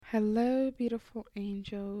Hello, beautiful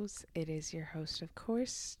angels. It is your host, of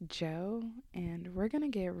course, Joe, and we're going to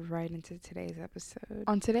get right into today's episode.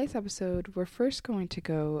 On today's episode, we're first going to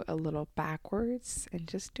go a little backwards and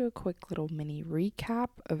just do a quick little mini recap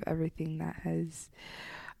of everything that has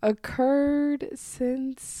occurred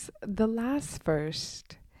since the last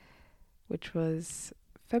first, which was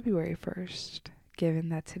February 1st, given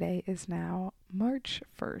that today is now March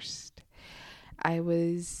 1st. I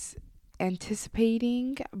was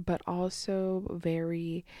anticipating, but also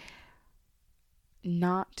very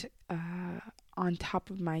not on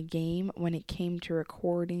top of my game when it came to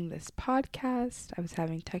recording this podcast. I was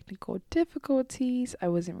having technical difficulties. I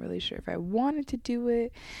wasn't really sure if I wanted to do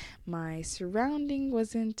it. My surrounding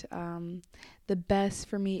wasn't the best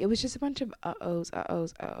for me. It was just a bunch of uh-ohs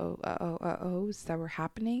that were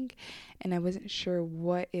happening, and I wasn't sure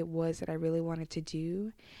what it was that I really wanted to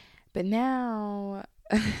do. But now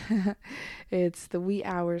it's the wee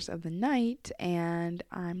hours of the night, and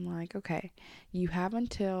I'm like, okay, you have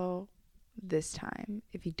until this time.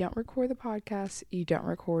 If you don't record the podcast, you don't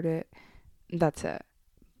record it. That's it.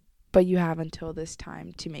 But you have until this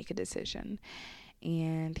time to make a decision.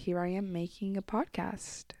 And here I am making a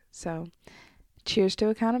podcast. So, cheers to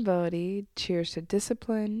accountability, cheers to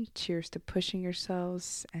discipline, cheers to pushing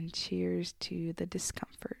yourselves, and cheers to the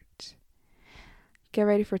discomfort. Get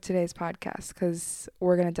ready for today's podcast because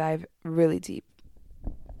we're going to dive really deep.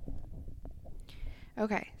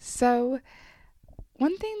 Okay, so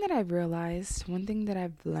one thing that I've realized, one thing that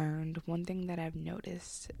I've learned, one thing that I've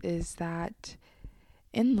noticed is that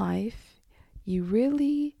in life, you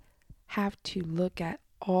really have to look at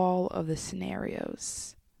all of the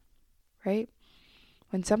scenarios, right?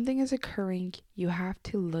 When something is occurring, you have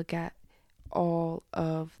to look at all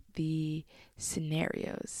of the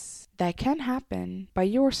scenarios that can happen by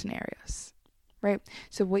your scenarios, right?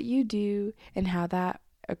 So what you do and how that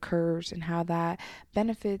occurs and how that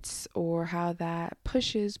benefits or how that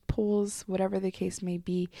pushes, pulls, whatever the case may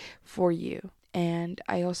be for you. And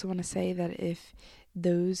I also want to say that if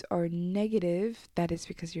those are negative, that is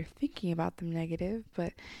because you're thinking about them negative,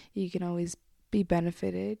 but you can always be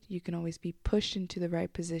benefited, you can always be pushed into the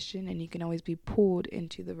right position, and you can always be pulled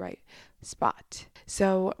into the right spot.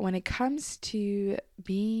 So when it comes to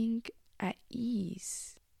being at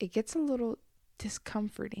ease, it gets a little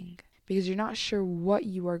discomforting because you're not sure what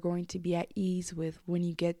you are going to be at ease with when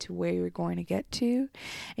you get to where you're going to get to,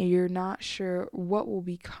 and you're not sure what will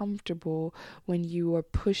be comfortable when you are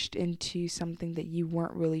pushed into something that you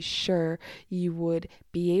weren't really sure you would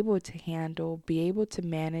be able to handle, be able to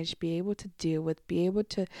manage, be able to deal with, be able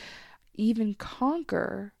to even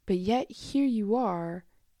conquer. But yet here you are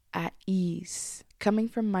at ease. Coming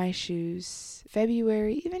from my shoes,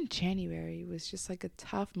 February, even January was just like a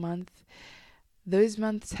tough month. Those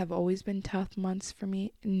months have always been tough months for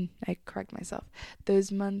me. I correct myself.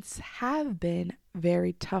 Those months have been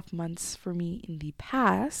very tough months for me in the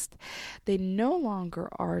past. They no longer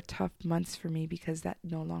are tough months for me because that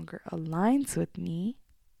no longer aligns with me.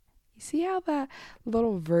 You see how that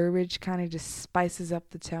little verbiage kind of just spices up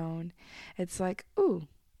the tone? It's like, ooh,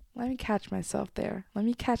 let me catch myself there. Let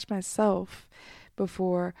me catch myself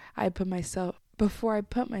before I put myself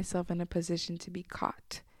in a position to be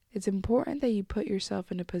caught. It's important that you put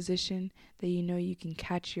yourself in a position that you know you can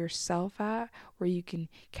catch yourself at, where you can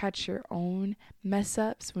catch your own mess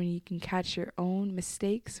ups, when you can catch your own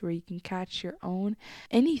mistakes, where you can catch your own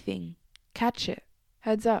anything. Catch it.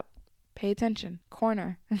 Heads up. Pay attention.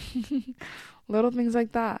 Corner. Little things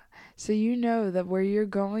like that. So you know that where you're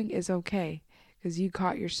going is okay because you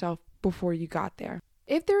caught yourself before you got there.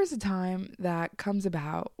 If there is a time that comes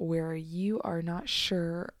about where you are not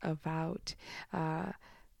sure about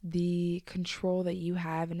the control that you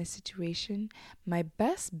have in a situation, my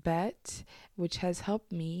best bet, which has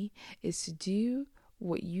helped me, is to do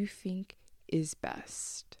what you think is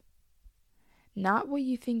best. Not what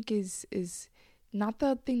you think is not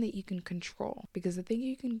the thing that you can control, because the thing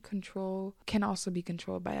you can control can also be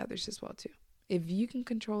controlled by others as well too. If you can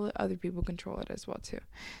control it, other people control it as well too.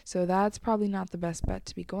 So that's probably not the best bet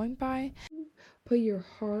to be going by. Put your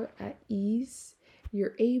heart at ease.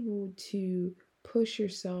 You're able to push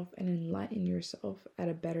yourself and enlighten yourself at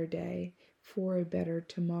a better day, for a better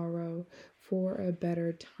tomorrow, for a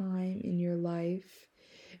better time in your life.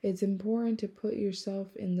 It's important to put yourself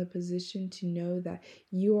in the position to know that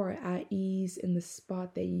you are at ease in the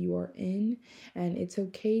spot that you are in, and it's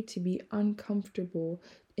okay to be uncomfortable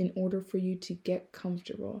in order for you to get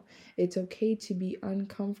comfortable. It's okay to be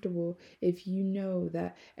uncomfortable if you know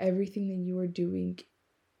that everything that you are doing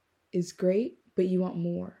is great, but you want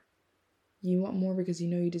more. You want more because you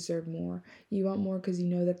know you deserve more. You want more because you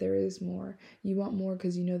know that there is more. You want more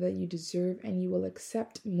because you know that you deserve and you will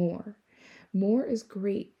accept more. More is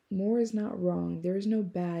great. More is not wrong. There is no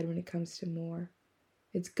bad when it comes to more.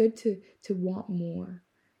 It's good to want more.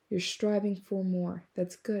 You're striving for more.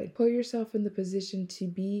 That's good. Put yourself in the position to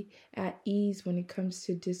be at ease when it comes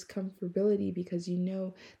to discomfortability because you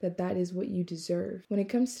know that that is what you deserve. When it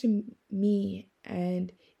comes to me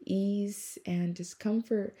and ease and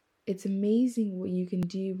discomfort, it's amazing what you can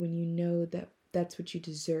do when you know that that's what you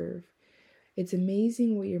deserve. It's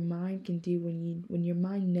amazing what your mind can do when your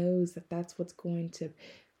mind knows that that's what's going to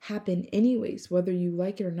happen anyways, whether you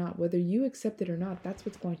like it or not, whether you accept it or not, that's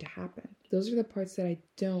what's going to happen. Those are the parts that I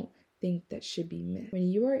don't think that should be missed. When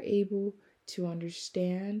you are able to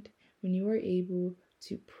understand, when you are able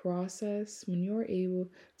to process, when you are able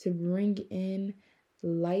to bring in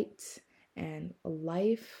light and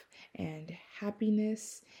life and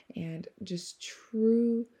happiness and just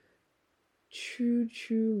true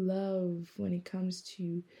love when it comes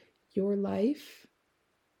to your life,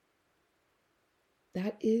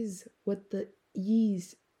 that is what the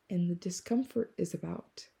ease and the discomfort is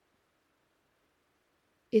about.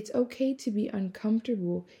 It's okay to be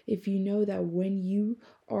uncomfortable if you know that when you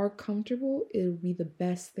are comfortable, it'll be the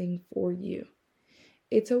best thing for you.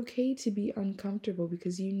 It's okay to be uncomfortable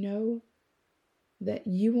because you know that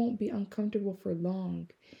you won't be uncomfortable for long,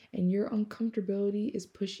 and your uncomfortability is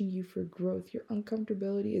pushing you for growth. Your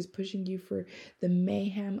uncomfortability is pushing you for the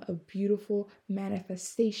mayhem of beautiful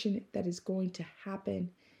manifestation that is going to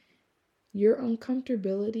happen. Your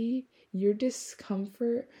uncomfortability, your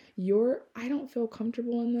discomfort, I don't feel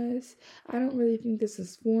comfortable in this. I don't really think this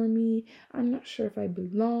is for me. I'm not sure if I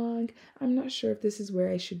belong. I'm not sure if this is where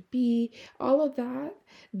I should be. All of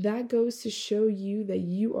that goes to show you that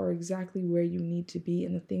you are exactly where you need to be,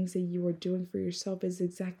 and the things that you are doing for yourself is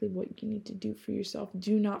exactly what you need to do for yourself.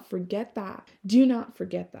 Do not forget that. Do not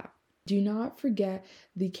forget that. Do not forget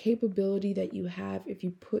the capability that you have if you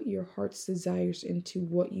put your heart's desires into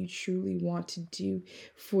what you truly want to do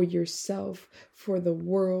for yourself, for the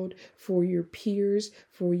world, for your peers,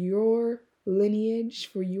 for your lineage,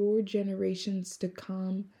 for your generations to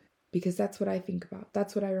come. Because that's what I think about.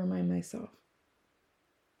 That's what I remind myself.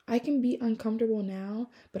 I can be uncomfortable now,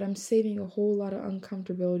 but I'm saving a whole lot of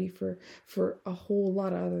uncomfortability for a whole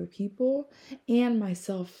lot of other people and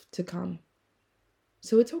myself to come.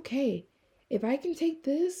 So it's okay. If I can take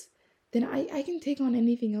this, then I can take on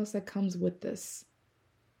anything else that comes with this.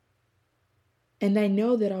 And I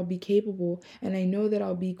know that I'll be capable, and I know that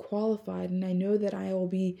I'll be qualified, and I know that I will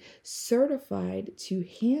be certified to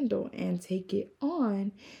handle and take it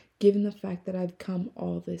on, given the fact that I've come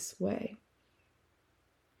all this way.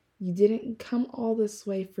 You didn't come all this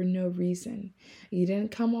way for no reason. You didn't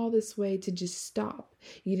come all this way to just stop.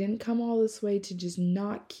 You didn't come all this way to just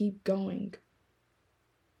not keep going.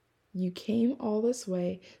 You came all this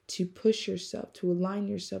way to push yourself, to align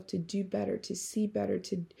yourself, to do better, to see better,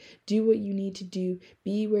 to do what you need to do,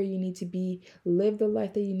 be where you need to be, live the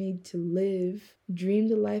life that you need to live, dream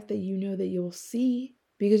the life that you know that you'll see,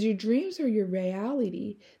 because your dreams are your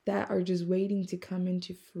reality that are just waiting to come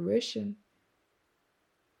into fruition.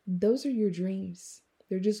 Those are your dreams.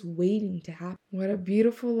 They're just waiting to happen. What a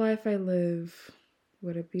beautiful life I live.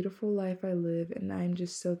 What a beautiful life I live. And I'm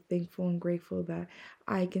just so thankful and grateful that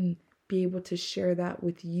I can be able to share that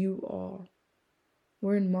with you all.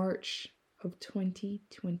 We're in March of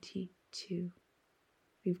 2022.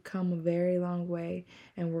 We've come a very long way,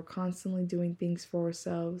 and we're constantly doing things for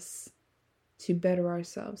ourselves, to better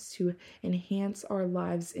ourselves, to enhance our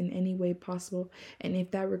lives in any way possible. And if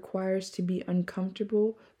that requires to be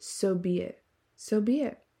uncomfortable, so be it. So be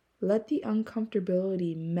it. Let the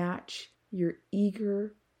uncomfortability match your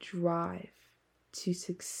eager drive to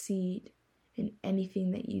succeed in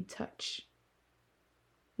anything that you touch.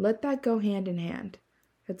 Let that go hand in hand.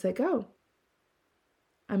 It's like, oh,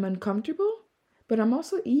 I'm uncomfortable, but I'm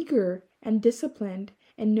also eager and disciplined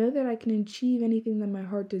and know that I can achieve anything that my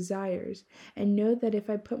heart desires, and know that if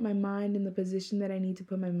I put my mind in the position that I need to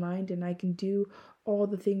put my mind in, I can do all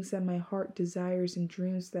the things that my heart desires and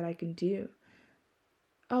dreams that I can do.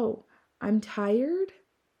 Oh, I'm tired.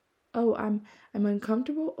 Oh, I'm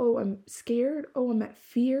uncomfortable. Oh, I'm scared. Oh, I'm at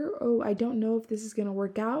fear. Oh, I don't know if this is going to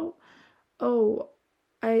work out. Oh,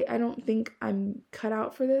 I don't think I'm cut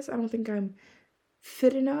out for this. I don't think I'm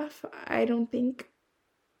fit enough. I don't think,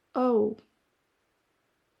 oh,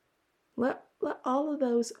 let all of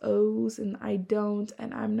those O's and I don't,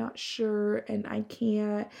 and I'm not sure, and I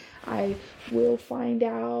can't, I will find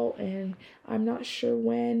out, and I'm not sure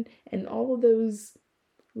when, and all of those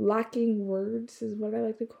lacking words is what I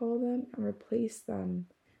like to call them, and replace them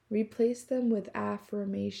Replace them with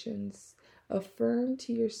affirmations. Affirm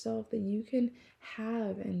to yourself that you can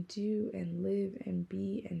have and do and live and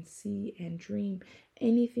be and see and dream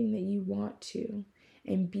anything that you want to,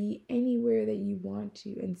 and be anywhere that you want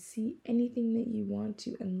to, and see anything that you want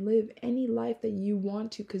to, and live any life that you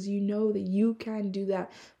want to, because you know that you can do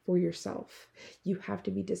that for yourself. You have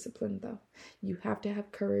to be disciplined though. You have to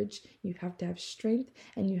have courage, you have to have strength,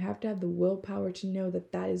 and you have to have the willpower to know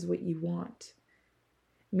that that is what you want.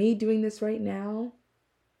 Me doing this right now,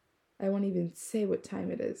 I won't even say what time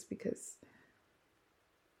it is because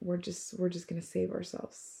we're just gonna save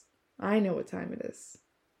ourselves. I know what time it is.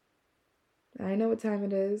 I know what time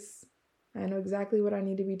it is. I know exactly what I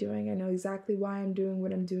need to be doing. I know exactly why I'm doing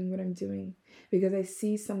what I'm doing because I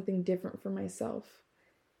see something different for myself.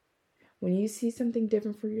 When you see something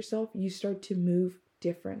different for yourself, you start to move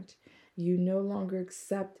different. You no longer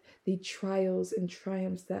accept the trials and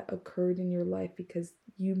triumphs that occurred in your life because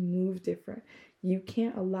you move different. You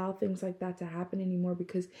can't allow things like that to happen anymore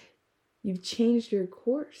because you've changed your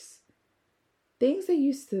course. Things that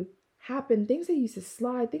used to happen, things that used to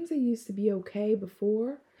slide, things that used to be okay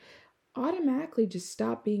before, automatically just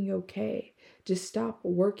stop being okay. Just stop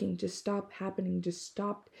working, just stop happening, just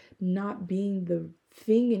stopped not being the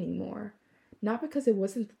thing anymore. Not because it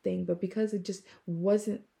wasn't the thing, but because it just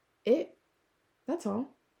wasn't it. That's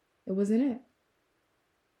all. It wasn't it.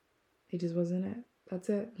 It just wasn't it. That's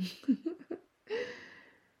it.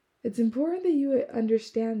 It's important that you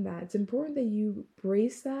understand that. It's important that you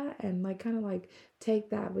brace that and like kind of like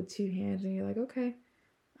take that with two hands and you're like, okay,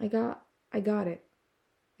 I got it.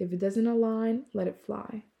 If it doesn't align, let it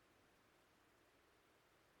fly.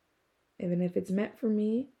 Even if it's meant for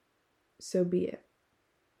me, so be it.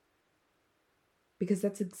 Because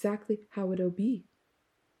that's exactly how it'll be.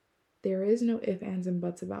 There is no ifs, ands, and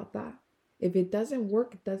buts about that. If it doesn't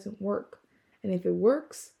work, it doesn't work. And if it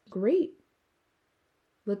works, great.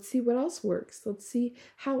 Let's see what else works. Let's see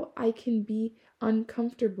how I can be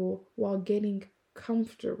uncomfortable while getting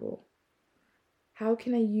comfortable. How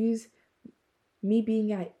can I use me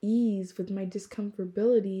being at ease with my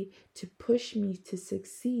discomfortability to push me to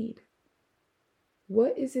succeed?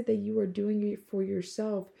 What is it that you are doing for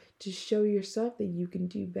yourself to show yourself that you can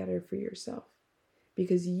do better for yourself?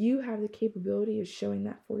 Because you have the capability of showing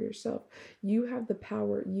that for yourself. You have the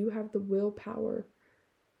power. You have the willpower.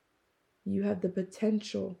 You have the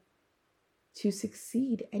potential to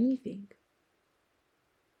succeed anything.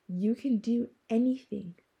 You can do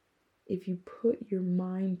anything if you put your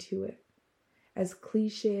mind to it. As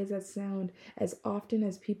cliche as that sounds, as often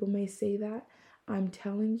as people may say that, I'm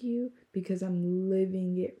telling you because I'm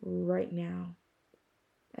living it right now.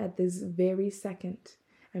 At this very second.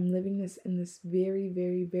 I'm living this in this very,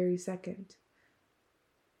 very, very second.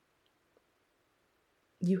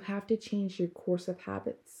 You have to change your course of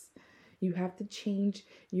habits. You have to change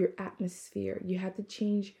your atmosphere. You have to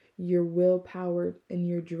change your willpower and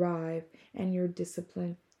your drive and your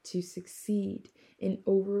discipline to succeed in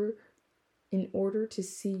order to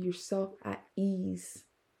see yourself at ease.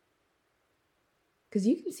 Because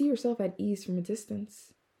you can see yourself at ease from a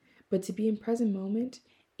distance, but to be in present moment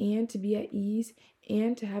and to be at ease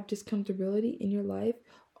and to have discomfortability in your life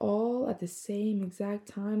all at the same exact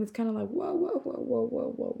time, it's kind of like, whoa, whoa, whoa, whoa,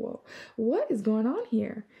 whoa, whoa, whoa. What is going on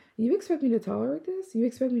here? You expect me to tolerate this? You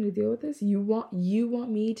expect me to deal with this? You want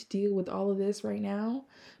me to deal with all of this right now?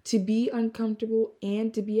 To be uncomfortable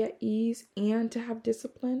and to be at ease and to have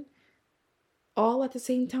discipline all at the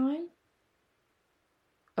same time?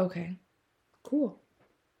 Okay, cool.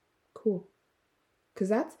 Because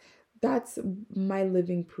that's my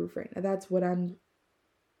living proof right now. That's what I'm.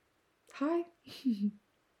 Hi.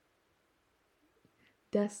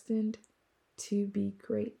 Destined to be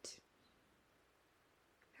great.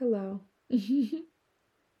 Hello. You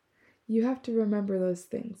have to remember those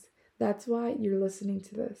things. That's why you're listening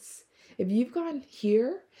to this. If you've gone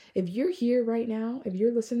here, if you're here right now, if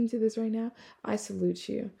you're listening to this right now, I salute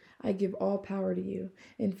you. I give all power to you.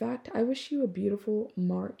 In fact, I wish you a beautiful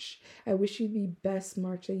March. I wish you the best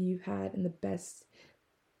March that you've had and the best,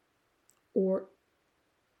 or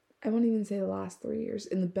I won't even say the last 3 years,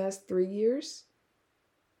 in the best 3 years.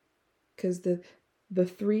 Because the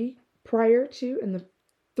 3 prior to and the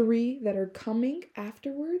 3 that are coming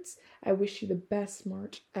afterwards, I wish you the best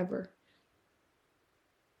March ever.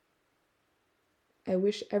 I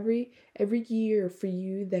wish every year for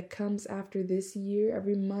you that comes after this year,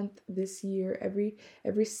 every month this year,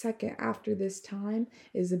 every second after this time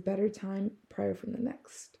is a better time prior from the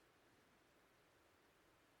next.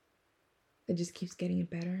 It just keeps getting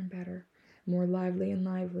better and better, more lively and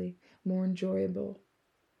lively, more enjoyable.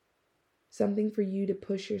 something for you to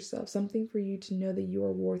push yourself, something for you to know that you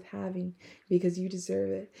are worth having because you deserve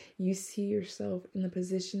it. You see yourself in the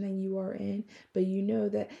position that you are in, but you know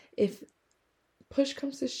that if push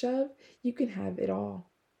comes to shove, you can have it all.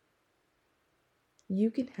 You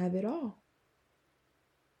can have it all.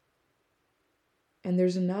 And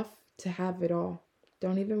there's enough to have it all.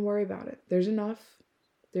 Don't even worry about it. There's enough.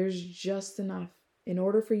 There's just enough. In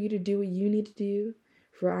order for you to do what you need to do,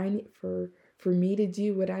 for me to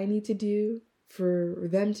do what I need to do, for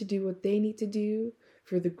them to do what they need to do,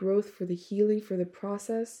 for the growth, for the healing, for the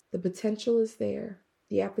process, the potential is there.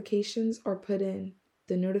 The applications are put in.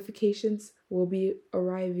 The notifications will be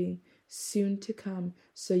arriving soon to come,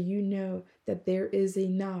 so you know that there is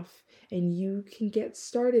enough and you can get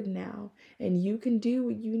started now, and you can do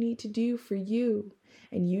what you need to do for you,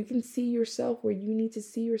 and you can see yourself where you need to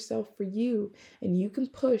see yourself for you, and you can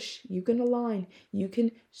push, you can align, you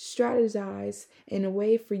can strategize in a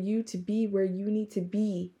way for you to be where you need to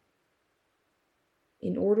be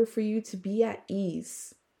in order for you to be at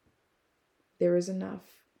ease. There is enough.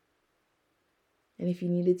 And if you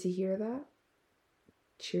needed to hear that,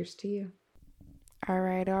 cheers to you. All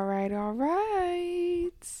right.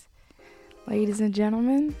 Ladies and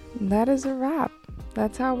gentlemen, that is a wrap.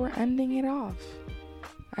 That's how we're ending it off.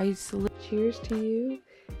 Cheers to you.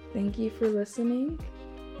 Thank you for listening.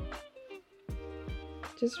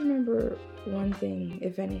 Just remember one thing,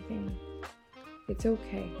 if anything. It's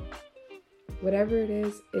okay. Whatever it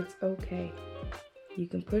is, it's okay. You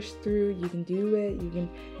can push through, you can do it, you can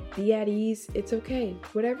be at ease. It's okay.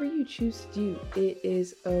 Whatever you choose to do, it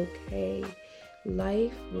is okay.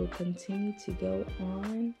 Life will continue to go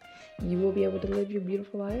on. You will be able to live your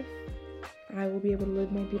beautiful life. I will be able to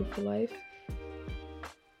live my beautiful life.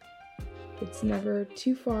 It's never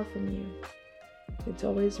too far from you. It's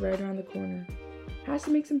always right around the corner. Has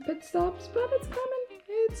to make some pit stops, but it's coming.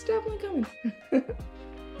 It's definitely coming.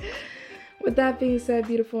 With that being said,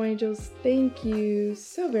 beautiful angels, thank you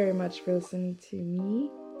so very much for listening to me.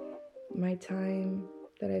 My time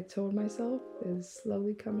that I've told myself is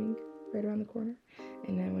slowly coming right around the corner,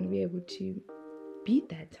 and I want to be able to beat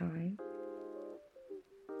that time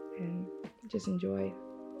and just enjoy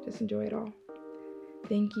it all.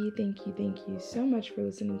 Thank you so much for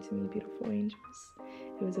listening to me, beautiful angels.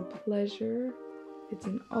 It was a pleasure. It's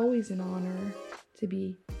always an honor to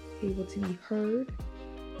be able to be heard,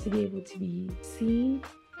 to be able to be seen,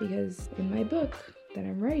 because in my book that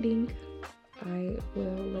I'm writing, I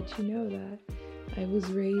will let you know that I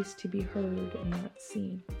was raised to be heard and not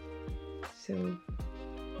seen. So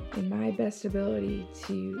in my best ability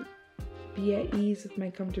to be at ease with my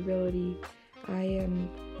comfortability, I am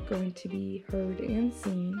going to be heard and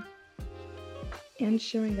seen and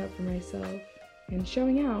showing up for myself and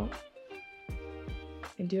showing out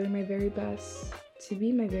and doing my very best to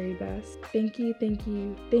be my very best. Thank you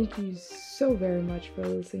so very much for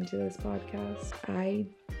listening to this podcast. I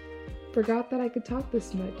forgot that I could talk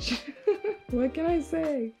this much. What can I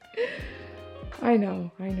say? I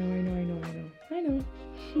know.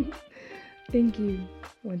 Thank you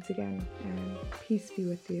once again, and peace be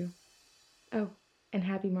with you. Oh, and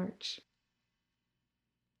happy March.